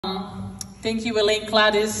Thank you, Elaine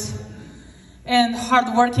Gladys and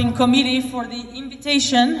hardworking committee for the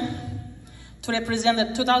invitation to represent the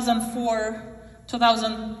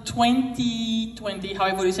 2004-2020,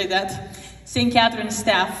 however you say that, St. Catherine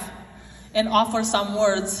staff and offer some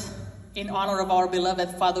words in honor of our beloved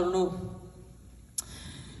Father Lou.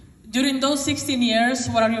 During those 16 years,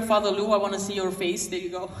 where are you, Father Lou? I want to see your face. There you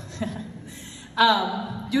go.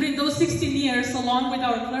 During those 16 years, along with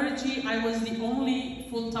our clergy, I was the only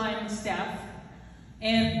full-time staff.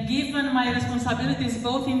 And given my responsibilities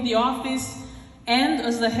both in the office and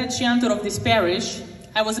as the head chanter of this parish,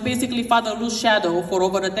 I was basically Father Lou's shadow for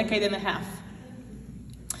over a decade and a half.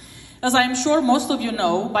 As I'm sure most of you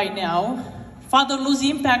know by now, Father Lou's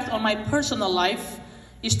impact on my personal life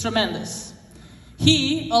is tremendous.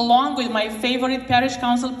 He, along with my favorite parish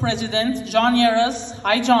council president, John Yaras,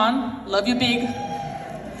 hi John, love you big,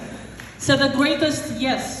 said the greatest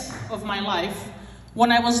yes of my life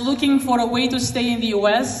when I was looking for a way to stay in the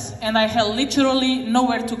US and I had literally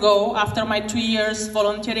nowhere to go after my 2 years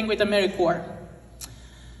volunteering with AmeriCorps.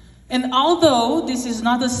 And although this is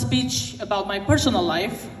not a speech about my personal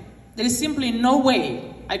life, there is simply no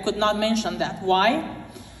way I could not mention that. Why?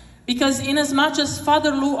 Because inasmuch as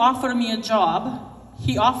Father Lou offered me a job,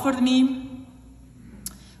 he offered me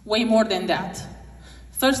way more than that.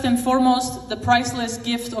 First and foremost, the priceless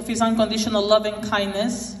gift of his unconditional love and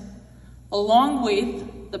kindness, along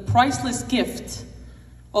with the priceless gift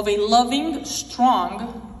of a loving,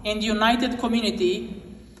 strong, and united community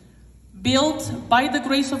built by the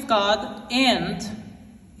grace of God and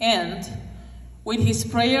with his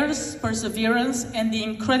prayers, perseverance, and the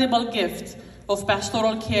incredible gift of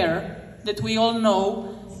pastoral care that we all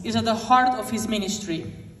know is at the heart of his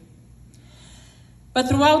ministry. But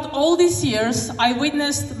throughout all these years, I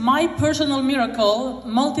witnessed my personal miracle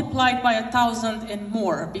multiplied by 1,000 and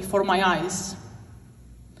more before my eyes.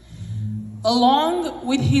 Along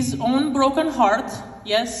with his own broken heart,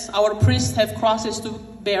 yes, our priests have crosses to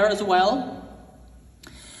bear as well,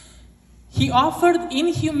 he offered in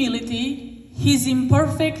humility his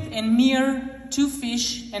imperfect and mere 2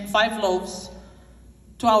 fish and 5 loaves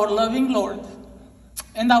to our loving Lord.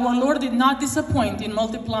 And our Lord did not disappoint in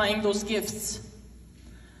multiplying those gifts.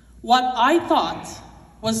 What I thought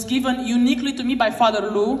was given uniquely to me by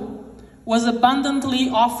Father Lou was abundantly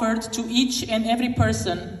offered to each and every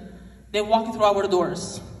person that walked through our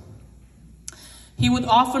doors. He would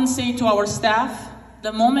often say to our staff,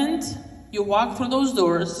 the moment you walk through those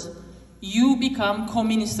doors, you become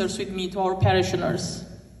co-ministers with me, to our parishioners.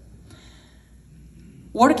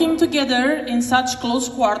 Working together in such close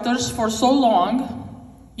quarters for so long,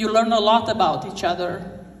 you learn a lot about each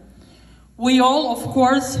other. We all, of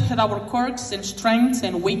course, had our quirks and strengths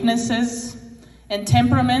and weaknesses and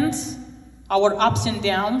temperaments, our ups and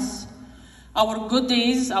downs, our good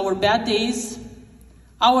days, our bad days,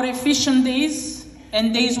 our efficient days,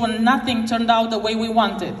 and days when nothing turned out the way we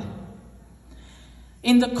wanted.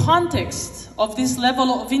 In the context of this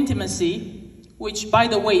level of intimacy, which, by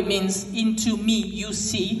the way, means into me you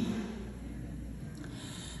see,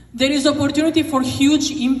 there is opportunity for huge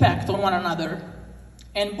impact on one another.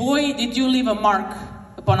 And boy, did you leave a mark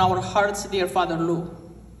upon our hearts, dear Father Lou.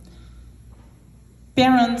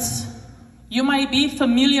 Parents, you might be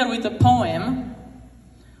familiar with the poem,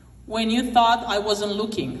 When You Thought I Wasn't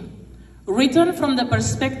Looking, written from the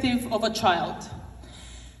perspective of a child.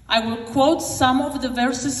 I will quote some of the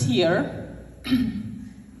verses here,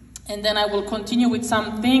 and then I will continue with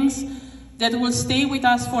some things that will stay with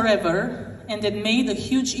us forever and that made a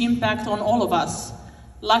huge impact on all of us,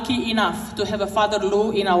 lucky enough to have a Father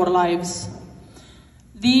Lou in our lives.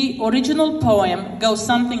 The original poem goes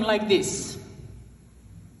something like this.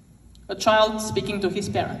 A child speaking to his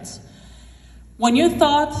parents. When you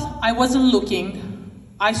thought I wasn't looking,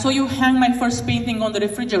 I saw you hang my first painting on the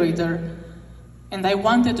refrigerator, and I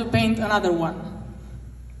wanted to paint another one.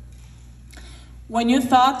 When you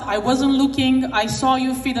thought I wasn't looking, I saw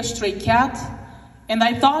you feed a stray cat, and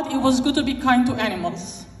I thought it was good to be kind to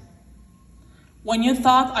animals. When you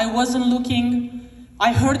thought I wasn't looking,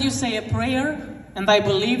 I heard you say a prayer, and I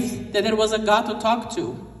believed that there was a God to talk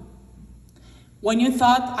to. When you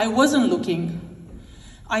thought I wasn't looking,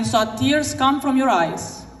 I saw tears come from your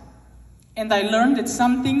eyes, and I learned that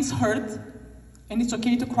some things hurt, and it's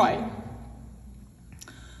okay to cry.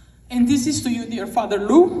 And this is to you, dear Father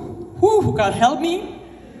Lou. Whew, God help me.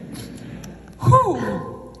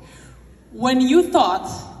 Whew. When you thought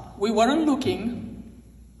we weren't looking,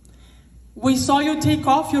 we saw you take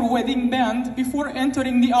off your wedding band before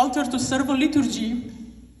entering the altar to serve a liturgy.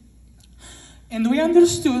 And we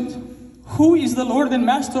understood who is the Lord and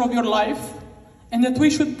Master of your life, and that we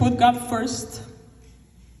should put God first.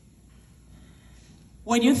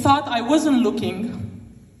 When you thought I wasn't looking,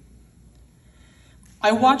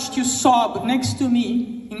 I watched you sob next to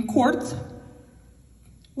me in court,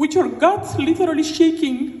 with your gut literally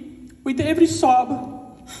shaking with every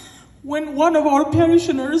sob, when one of our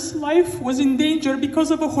parishioners' life was in danger because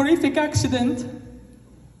of a horrific accident.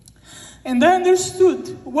 And I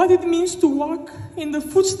understood what it means to walk in the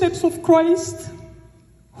footsteps of Christ,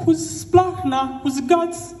 whose splachna, whose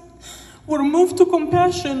guts were moved to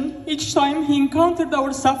compassion each time he encountered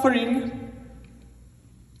our suffering.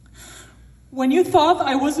 When you thought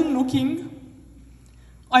I wasn't looking,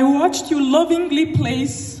 I watched you lovingly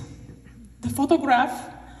place the photograph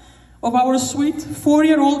of our sweet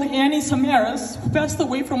 4-year-old Annie Samaras, who passed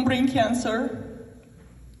away from brain cancer,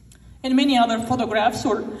 and many other photographs,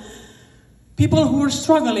 or people who were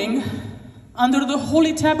struggling under the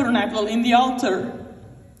Holy Tabernacle in the altar.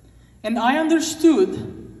 And I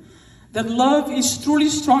understood that love is truly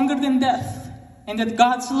stronger than death, and that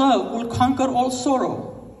God's love will conquer all sorrow.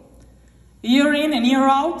 Year in and year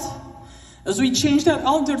out, as we change that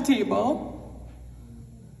altar table,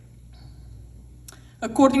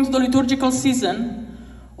 according to the liturgical season,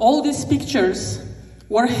 all these pictures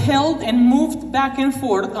were held and moved back and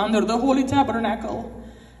forth under the Holy Tabernacle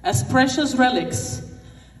as precious relics,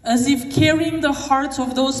 as if carrying the hearts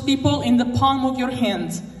of those people in the palm of your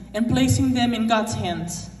hand and placing them in God's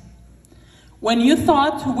hands. When you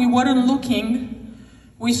thought we weren't looking,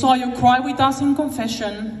 we saw you cry with us in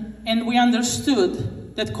confession, and we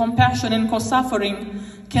understood that compassion and co-suffering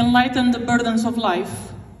can lighten the burdens of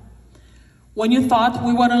life. When you thought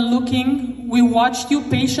we weren't looking, we watched you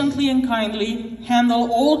patiently and kindly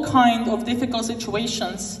handle all kinds of difficult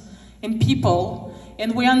situations and people,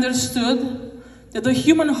 and we understood that the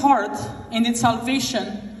human heart and its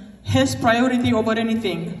salvation has priority over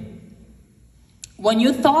anything. When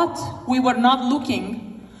you thought we were not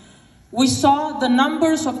looking, we saw the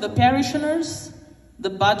numbers of the parishioners, the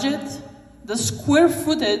budget, the square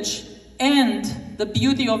footage, and the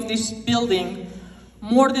beauty of this building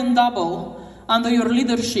more than double under your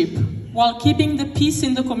leadership, while keeping the peace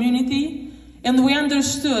in the community. And we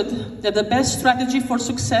understood that the best strategy for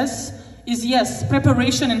success is, yes,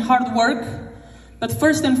 preparation and hard work, but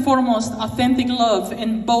first and foremost, authentic love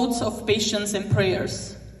and boats of patience and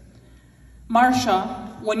prayers.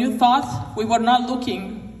 Marcia, when you thought we were not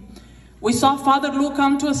looking, we saw Father Lou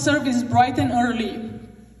come to a service bright and early,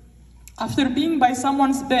 after being by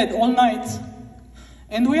someone's bed all night.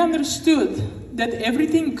 And we understood that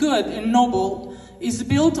everything good and noble is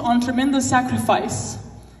built on tremendous sacrifice,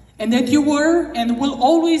 and that you were and will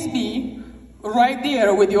always be right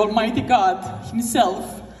there with the Almighty God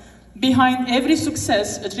Himself, behind every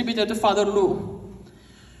success attributed to Father Lou.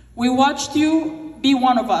 We watched you be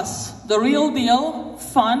one of us, the real deal,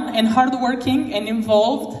 fun and hardworking and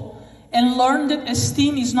involved, and learned that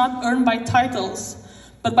esteem is not earned by titles,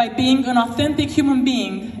 but by being an authentic human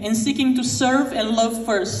being and seeking to serve and love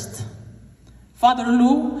first. Father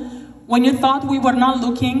Lou, when you thought we were not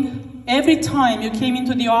looking, every time you came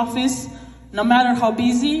into the office, no matter how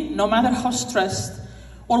busy, no matter how stressed,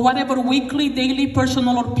 or whatever weekly, daily,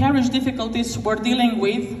 personal, or parish difficulties we're dealing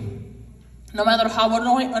with, no matter how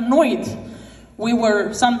annoyed we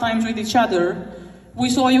were sometimes with each other, we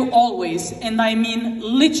saw you always, and I mean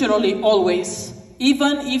literally always,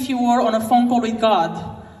 even if you were on a phone call with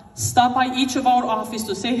God, stop by each of our office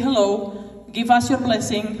to say hello, give us your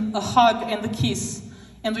blessing, a hug and a kiss,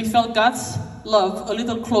 and we felt God's love a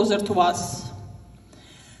little closer to us.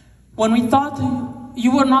 When we thought we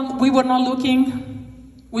were not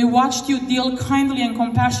looking, we watched you deal kindly and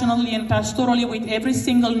compassionately and pastorally with every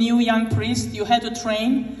single new young priest you had to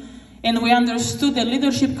train. And we understood that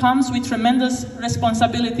leadership comes with tremendous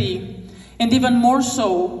responsibility, and even more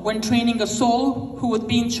so when training a soul who would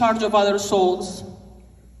be in charge of other souls.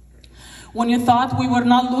 When you thought we were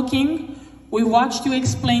not looking, we watched you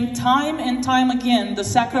explain time and time again the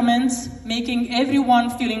sacraments, making everyone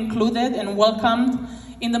feel included and welcomed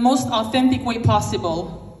in the most authentic way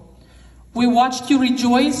possible. We watched you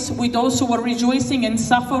rejoice with those who were rejoicing and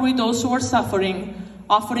suffer with those who were suffering,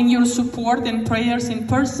 offering your support and prayers in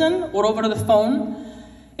person or over the phone.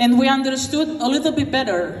 And we understood a little bit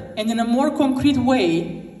better and in a more concrete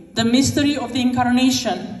way the mystery of the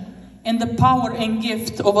Incarnation and the power and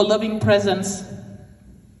gift of a loving presence.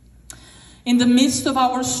 In the midst of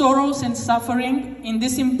our sorrows and suffering, in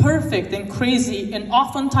this imperfect and crazy and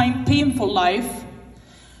oftentimes painful life,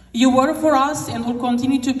 you were for us and will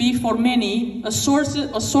continue to be for many a source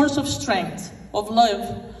of strength, of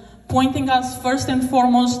love, pointing us first and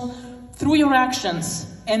foremost through your actions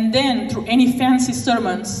and then through any fancy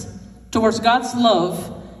sermons towards God's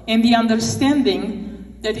love and the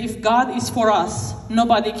understanding that if God is for us,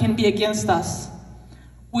 nobody can be against us.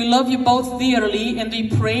 We love you both dearly, and we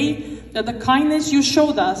pray that the kindness you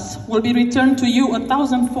showed us will be returned to you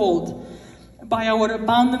 1,000-fold by our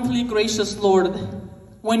abundantly gracious Lord.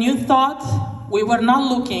 When you thought we were not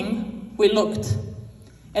looking, we looked.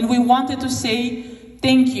 And we wanted to say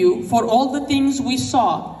thank you for all the things we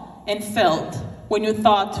saw and felt when you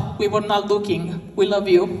thought we were not looking. We love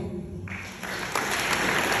you.